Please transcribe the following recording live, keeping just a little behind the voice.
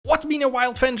What's been a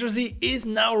wild fantasy is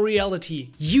now reality.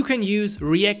 You can use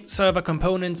React server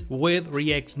components with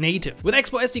React Native. With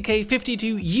Expo SDK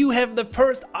 52, you have the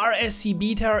first RSC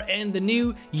beta and the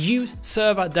new use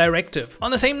server directive. On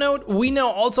the same note, we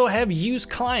now also have use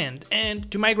client,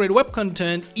 and to migrate web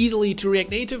content easily to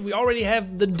React Native, we already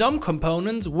have the DOM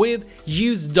components with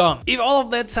use DOM. If all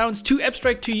of that sounds too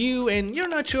abstract to you and you're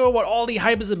not sure what all the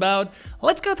hype is about,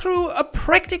 let's go through a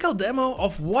practical demo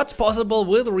of what's possible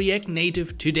with React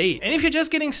Native today. And if you're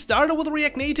just getting started with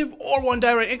React Native or want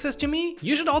direct access to me,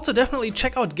 you should also definitely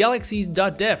check out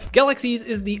galaxies.dev. Galaxies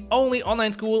is the only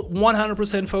online school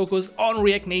 100% focused on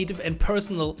React Native and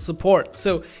personal support.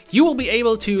 So you will be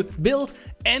able to build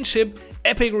and ship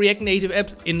epic React Native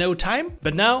apps in no time.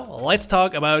 But now let's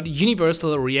talk about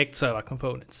universal React server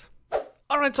components.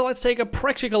 Alright, so let's take a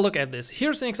practical look at this.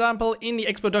 Here's an example in the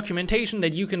Expo documentation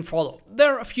that you can follow.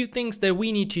 There are a few things that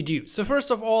we need to do. So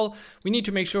first of all, we need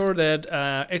to make sure that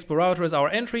Expo router is our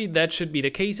entry. That should be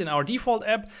the case in our default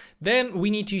app. Then we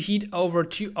need to head over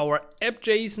to our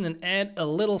app.json and add a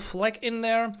little flag in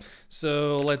there.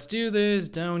 So let's do this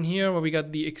down here where we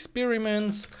got the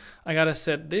experiments. I gotta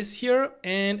set this here,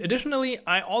 and additionally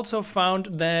I also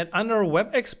found that under web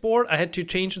export I had to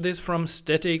change this from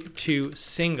static to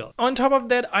single. On top of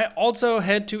that, I also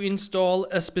had to install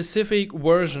a specific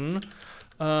version,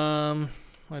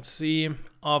 let's see,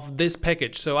 of this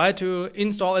package. So I had to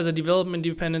install as a development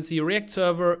dependency React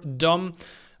Server DOM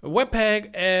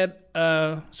Webpack at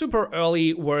a super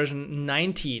early version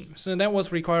 19. So that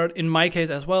was required in my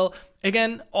case as well.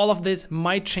 Again, all of this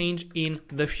might change in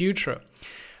the future.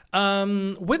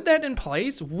 With that in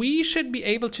place, we should be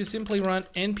able to simply run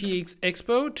npx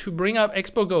expo to bring up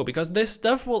Expo Go, because this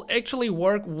stuff will actually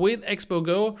work with Expo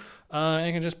Go. I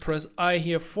can just press I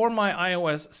here for my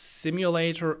iOS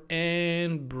simulator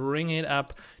and bring it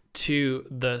up to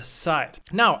the side.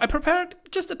 Now, I prepared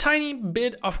just a tiny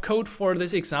bit of code for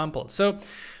this example. So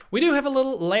we do have a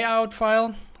little layout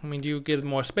file. I mean, you get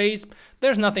more space.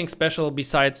 There's nothing special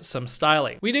besides some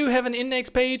styling. We do have an index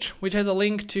page, which has a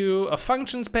link to a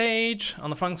functions page. On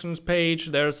the functions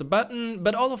page, there's a button,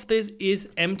 but all of this is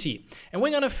empty. And we're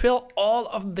gonna fill all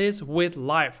of this with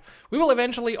live. We will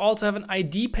eventually also have an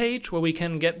ID page where we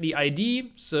can get the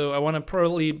ID. So I wanna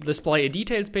probably display a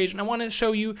details page, and I wanna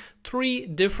show you 3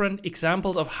 different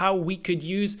examples of how we could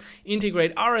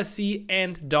integrate RSC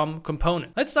and DOM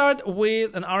component. Let's start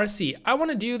with an RSC. I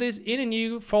wanna do this in a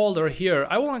new folder here.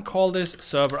 I want to call this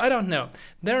server. I don't know.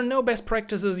 There are no best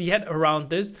practices yet around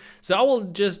this, so I will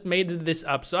just make this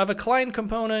up. So I have a client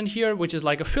component here, which is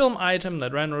like a film item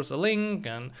that renders a link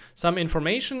and some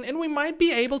information, and we might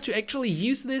be able to actually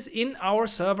use this in our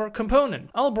server component.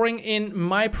 I'll bring in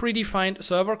my predefined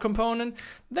server component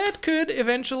that could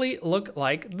eventually look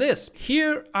like this.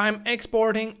 Here I'm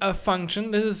exporting a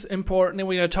function. This is important, and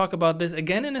we're going to talk about this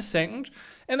again in a second.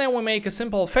 And then we make a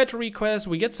simple fetch request,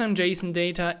 we get some JSON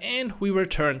data, and we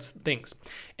return things.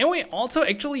 And we also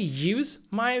actually use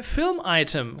my film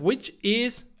item, which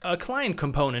is a client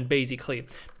component basically.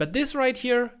 But this right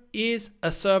here is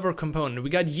a server component. We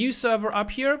got use server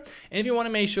up here, and if you want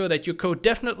to make sure that your code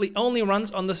definitely only runs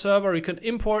on the server, you can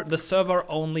import the server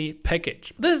only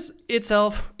package. This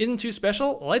itself isn't too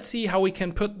special. Let's see how we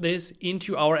can put this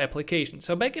into our application.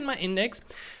 So back in my index,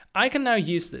 I can now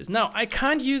use this. Now, I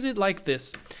can't use it like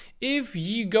this. If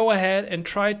you go ahead and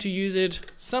try to use it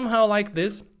somehow like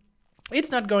this,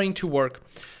 it's not going to work.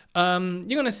 You're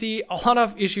gonna see a lot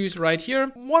of issues right here.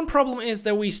 One problem is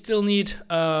that we still need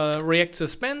React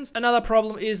suspense. Another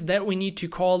problem is that we need to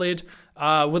call it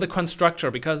with a constructor,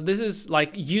 because this is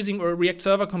like using a React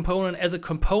server component as a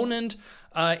component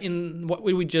in what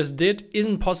we just did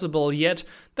isn't possible yet.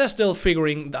 They're still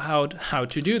figuring out how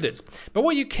to do this. But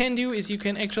what you can do is you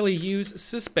can actually use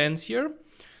suspense here.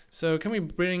 So can we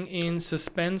bring in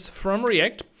suspense from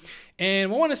React? And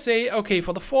we want to say, okay,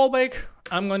 for the fallback,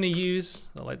 I'm going to use,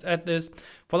 so let's add this.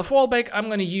 For the fallback, I'm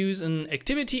going to use an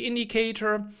activity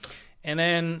indicator. And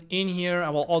then in here, I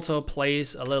will also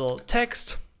place a little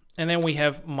text. And then we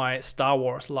have my Star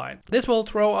Wars line. This will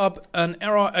throw up an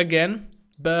error again.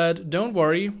 But don't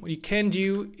worry, what you can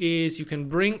do is you can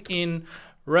bring in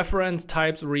reference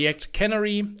types React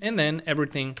canary, and then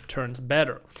everything turns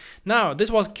better. Now, this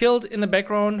was killed in the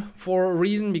background for a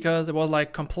reason, because it was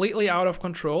like completely out of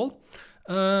control.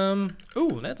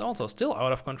 Ooh, that's also still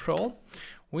out of control.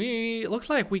 Looks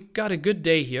like we got a good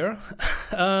day here.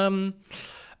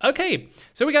 Okay,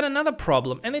 so we got another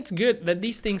problem, and it's good that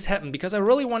these things happen, because I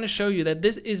really want to show you that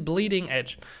this is bleeding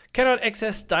edge. Cannot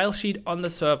access style sheet on the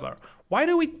server. Why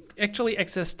do we actually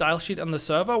access style sheet on the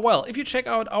server? Well, if you check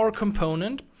out our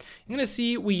component, you're gonna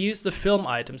see we use the film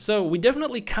item. So we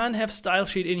definitely can't have style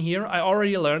sheet in here. I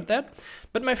already learned that,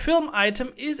 but my film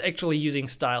item is actually using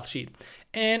style sheet.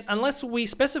 And unless we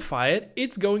specify it,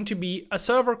 it's going to be a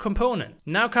server component.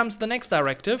 Now comes the next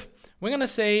directive. We're gonna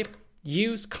say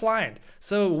use client.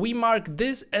 So we mark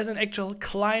this as an actual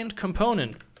client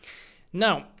component.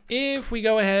 Now, if we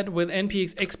go ahead with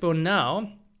npx expo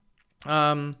now,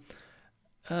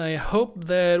 I hope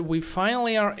that we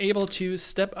finally are able to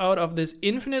step out of this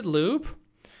infinite loop,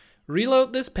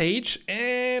 reload this page,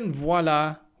 and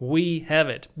voila, we have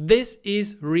it. This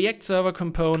is React Server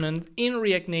component in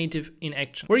React Native in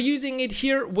action. We're using it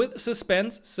here with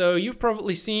suspense, so you've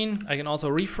probably seen, I can also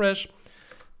refresh,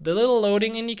 the little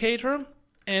loading indicator,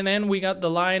 and then we got the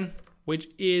line, which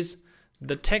is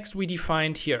the text we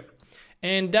defined here.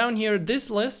 And down here, this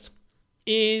list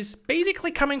is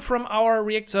basically coming from our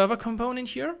React Server component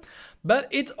here, but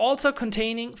it's also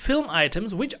containing film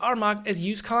items which are marked as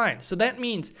use client. So that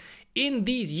means in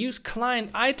these use client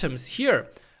items here,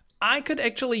 I could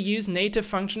actually use native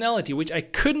functionality, which I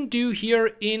couldn't do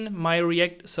here in my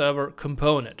React Server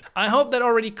component. I hope that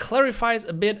already clarifies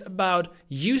a bit about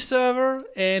use server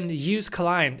and use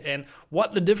client and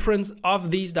what the difference of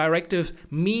these directives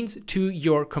means to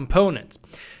your components.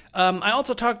 I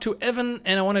also talked to Evan,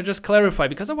 and I want to just clarify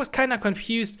because I was kind of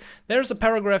confused. There's a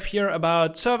paragraph here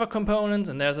about server components,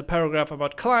 and there's a paragraph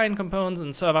about client components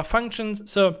and server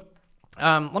functions. So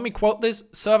let me quote this.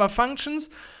 Server functions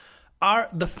are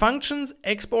the functions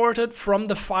exported from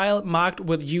the file marked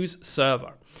with use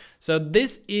server. So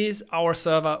this is our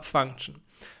server function.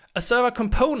 A server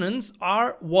components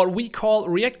are what we call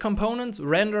React components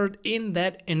rendered in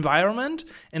that environment,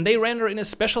 and they render in a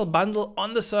special bundle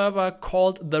on the server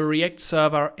called the React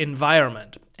Server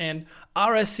environment. And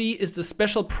RSC is the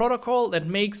special protocol that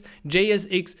makes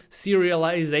JSX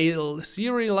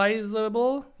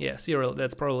serializable. Yeah, serial,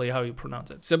 that's probably how you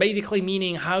pronounce it. So basically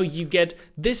meaning how you get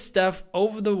this stuff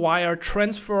over the wire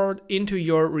transferred into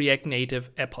your React Native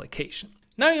application.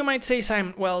 Now you might say,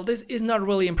 Simon, well, this is not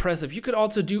really impressive. You could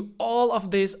also do all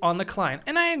of this on the client.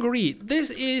 And I agree,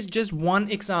 this is just one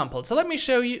example. So let me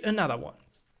show you another one.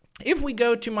 If we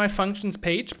go to my functions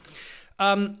page,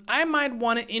 I might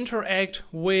want to interact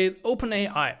with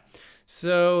OpenAI.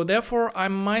 So therefore, I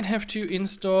might have to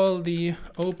install the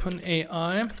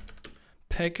OpenAI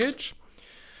package.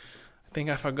 I think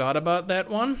I forgot about that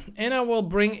one. And I will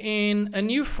bring in a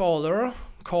new folder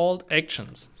called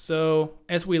actions. So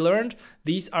as we learned,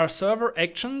 these are server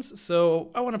actions, so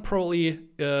I want to probably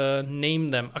name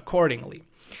them accordingly.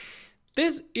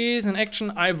 This is an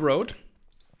action I wrote.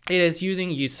 It is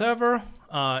using useServer,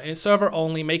 server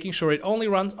only, making sure it only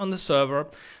runs on the server.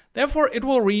 Therefore, it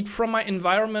will read from my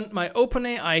environment my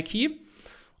OpenAI key.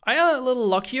 I add a little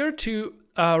lock here to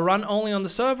run only on the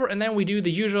server, and then we do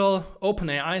the usual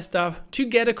OpenAI stuff to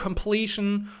get a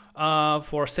completion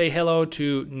for say hello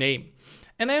to name.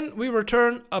 And then we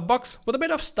return a box with a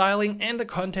bit of styling and the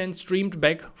content streamed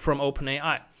back from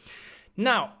OpenAI.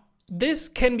 Now, this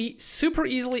can be super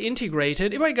easily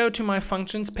integrated. If I go to my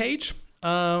functions page,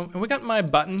 and we got my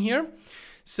button here.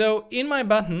 So in my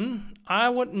button, I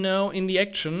would know in the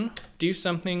action, do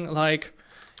something like,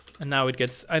 and now it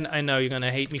gets, I know you're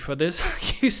gonna hate me for this,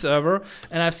 use server,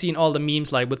 and I've seen all the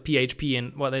memes like with PHP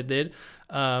and what they did.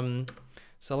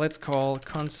 So let's call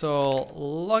console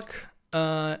log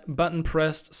button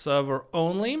pressed server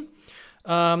only.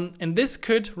 And this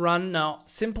could run now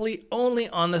simply only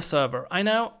on the server. I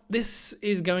know this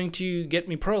is going to get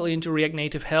me probably into React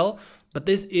Native hell, but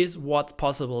this is what's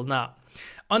possible now.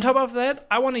 On top of that,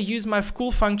 I want to use my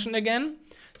cool function again.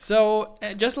 So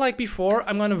just like before,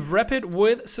 I'm going to wrap it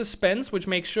with suspense, which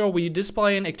makes sure we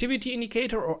display an activity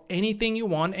indicator or anything you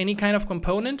want, any kind of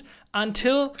component,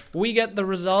 until we get the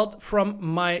result from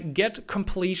my get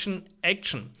completion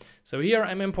action. So here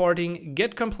I'm importing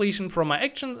get completion from my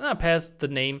actions, and I pass the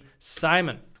name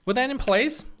Simon. With that in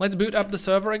place, let's boot up the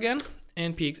server again,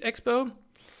 npx expo.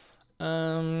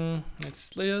 Let's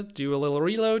do a little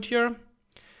reload here.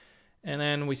 And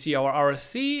then we see our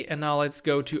RSC, and now let's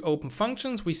go to open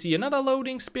functions. We see another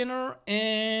loading spinner,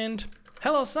 and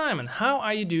hello Simon, how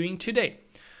are you doing today?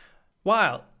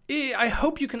 Well, I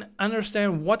hope you can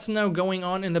understand what's now going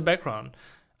on in the background.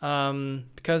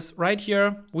 Because right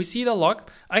here we see the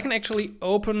log. I can actually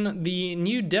open the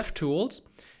new dev tools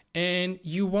and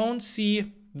you won't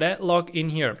see that log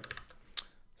in here.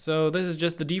 So this is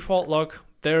just the default log.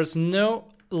 There's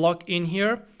no log in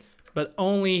here, but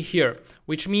only here,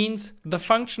 which means the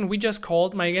function we just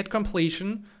called, my get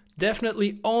completion,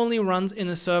 definitely only runs in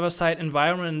a server-side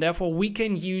environment, and therefore we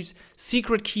can use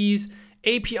secret keys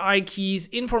API keys,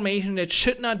 information that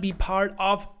should not be part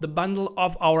of the bundle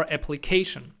of our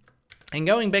application. And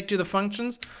going back to the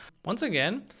functions, once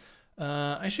again,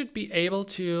 I should be able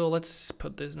to, let's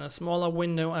put this in a smaller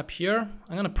window up here.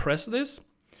 I'm gonna press this.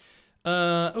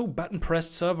 Oh, button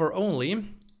pressed server only.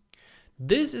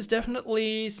 This is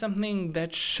definitely something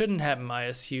that shouldn't happen, I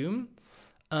assume.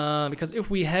 Because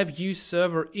if we have use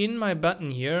server in my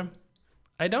button here,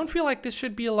 I don't feel like this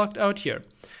should be locked out here.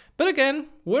 But again,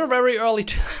 we're very early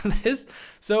to this,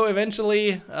 so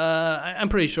eventually I'm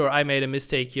pretty sure I made a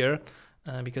mistake here.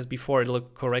 Because before it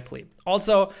looked correctly.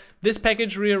 Also, this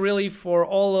package really for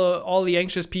all the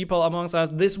anxious people amongst us,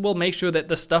 this will make sure that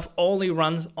the stuff only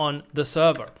runs on the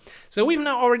server. So we've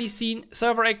now already seen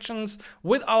server actions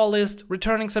with our list,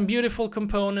 returning some beautiful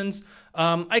components.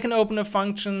 I can open a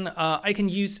function, I can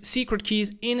use secret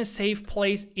keys in a safe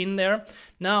place in there.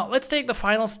 Now let's take the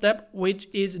final step, which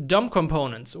is DOM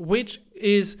components, which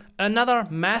is another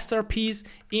masterpiece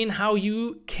in how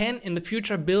you can in the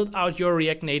future build out your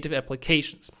React Native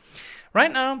applications.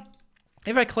 Right now,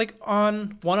 if I click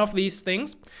on one of these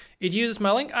things, it uses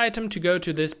my link item to go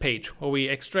to this page where we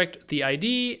extract the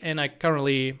ID, and I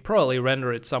currently probably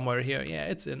render it somewhere here. Yeah,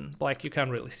 it's in black, you can't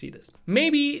really see this.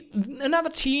 Maybe another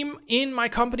team in my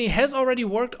company has already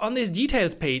worked on this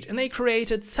details page and they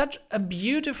created such a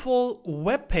beautiful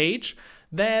web page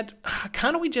that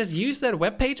can't we just use that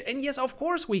web page? And yes, of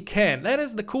course we can. That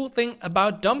is the cool thing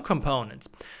about DOM components.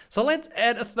 So let's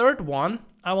add a third one.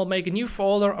 I will make a new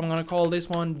folder. I'm gonna call this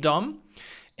one DOM.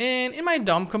 And in my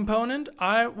DOM component,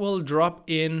 I will drop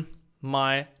in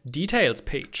my details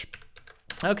page.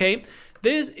 Okay,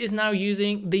 this is now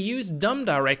using the use DOM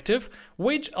directive,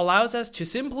 which allows us to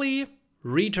simply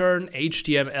return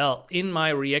HTML in my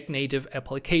React Native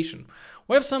application.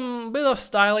 We have some bit of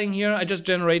styling here. I just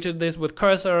generated this with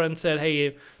cursor and said,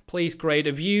 hey, please create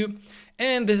a view.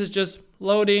 And this is just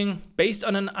loading based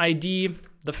on an ID.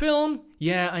 The film,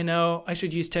 yeah, I know, I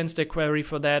should use 10-stack query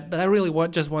for that, but I really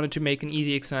just wanted to make an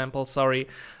easy example, sorry.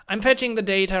 I'm fetching the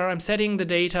data, I'm setting the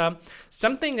data,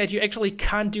 something that you actually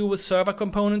can't do with server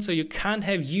components, so you can't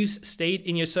have use state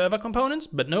in your server components,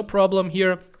 but no problem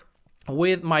here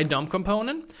with my DOM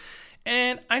component.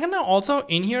 And I can now also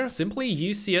in here simply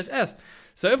use CSS.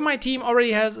 So if my team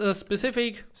already has a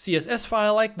specific CSS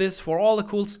file like this for all the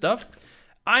cool stuff,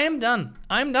 I am done.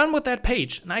 I'm done with that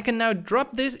page, and I can now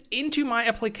drop this into my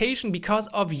application because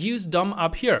of use DOM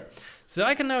up here. So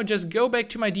I can now just go back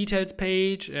to my details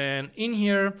page, and in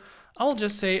here I'll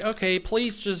just say, okay,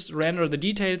 please just render the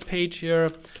details page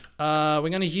here. We're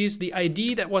gonna use the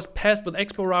ID that was passed with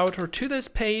Expo Router to this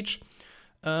page,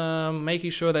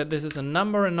 making sure that this is a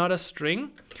number and not a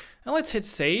string. And let's hit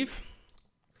save.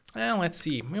 And let's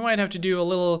see, we might have to do a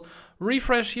little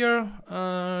refresh here.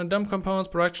 DOM components,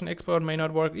 production export may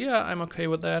not work. Yeah, I'm okay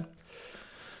with that.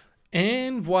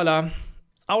 And voila,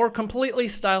 our completely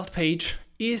styled page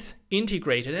is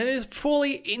integrated and is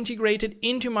fully integrated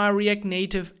into my React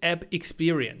Native app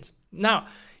experience. Now,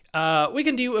 we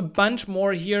can do a bunch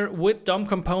more here with DOM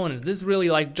components. This is really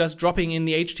like just dropping in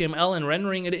the HTML and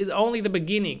rendering it is only the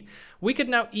beginning. We could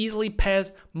now easily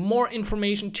pass more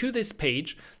information to this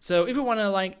page. So if we want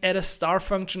to like add a star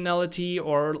functionality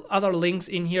or other links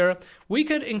in here, we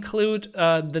could include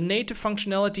the native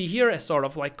functionality here as sort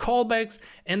of like callbacks,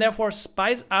 and therefore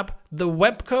spice up the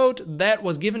web code that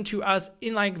was given to us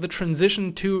in like the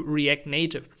transition to React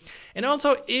Native. And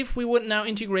also, if we would now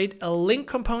integrate a link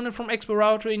component from Expo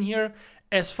Router in here,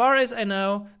 as far as I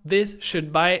know, this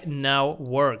should by now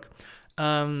work.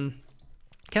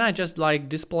 Can I just like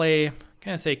display,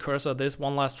 can I say cursor this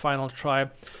one last final try?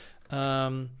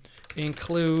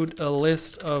 Include a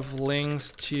list of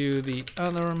links to the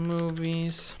other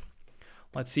movies.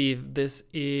 Let's see if this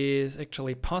is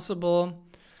actually possible.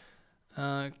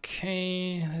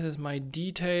 Okay, this is my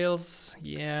details.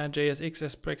 Yeah, JSX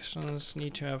expressions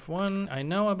need to have one. I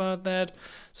know about that.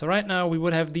 So right now we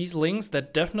would have these links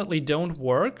that definitely don't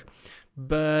work.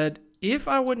 But if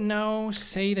I would now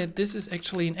say that this is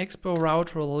actually an Expo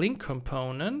Router link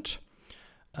component,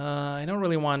 I don't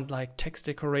really want like text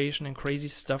decoration and crazy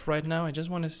stuff right now. I just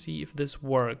want to see if this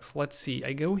works. Let's see.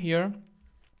 I go here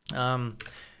and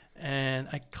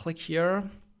I click here.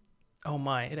 Oh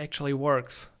my, it actually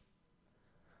works.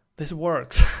 This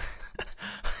works.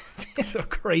 It's so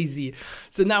crazy.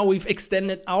 So now we've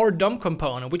extended our DOM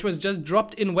component, which was just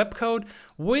dropped in web code,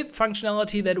 with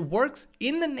functionality that works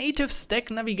in the native stack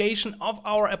navigation of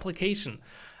our application.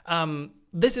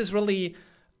 This is really,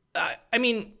 I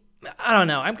mean, I don't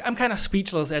know. I'm kind of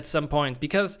speechless at some point,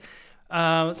 because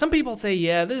some people say,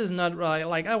 yeah, this is not right.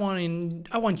 Like I want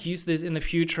to use this in the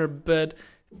future, but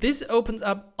This opens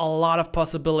up a lot of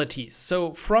possibilities.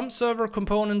 So from server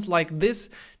components like this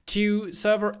to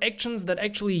server actions that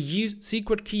actually use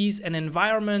secret keys and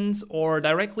environments, or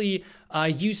directly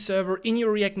use server in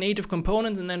your React Native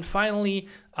components, and then finally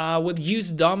with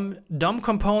use DOM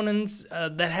components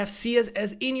that have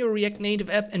CSS in your React Native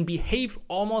app and behave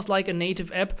almost like a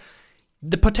native app.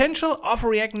 The potential of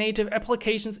React Native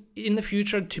applications in the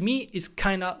future, to me, is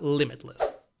kinda limitless.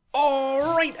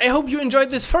 Alright, I hope you enjoyed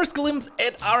this first glimpse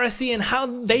at RSC and how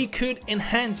they could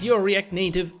enhance your React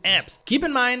Native apps. Keep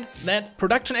in mind that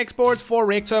production exports for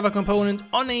React Server components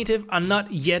on native are not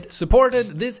yet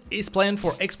supported. This is planned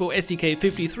for Expo SDK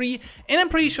 53, and I'm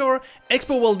pretty sure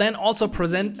Expo will then also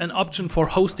present an option for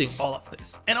hosting all of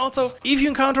this. And also, if you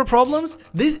encounter problems,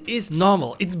 this is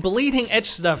normal. It's bleeding edge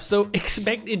stuff, so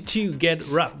expect it to get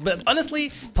rough. But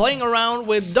honestly, playing around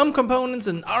with DOM components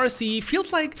and RSC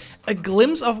feels like a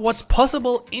glimpse of what's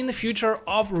possible in the future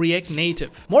of React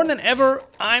Native. More than ever,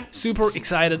 I'm super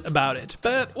excited about it.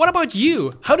 But what about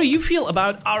you? How do you feel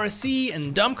about RSC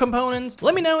and DOM components?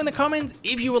 Let me know in the comments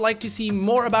if you would like to see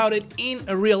more about it in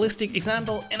a realistic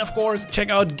example. And of course,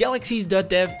 check out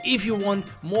galaxies.dev if you want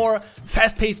more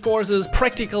fast-paced courses,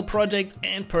 practical projects,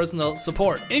 and personal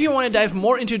support. And if you want to dive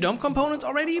more into DOM components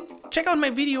already, check out my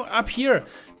video up here.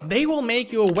 They will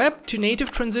make your web to native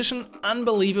transition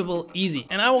unbelievable easy.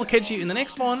 And I will catch you in the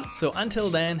next one. So until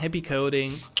then, happy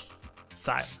coding.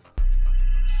 Sign.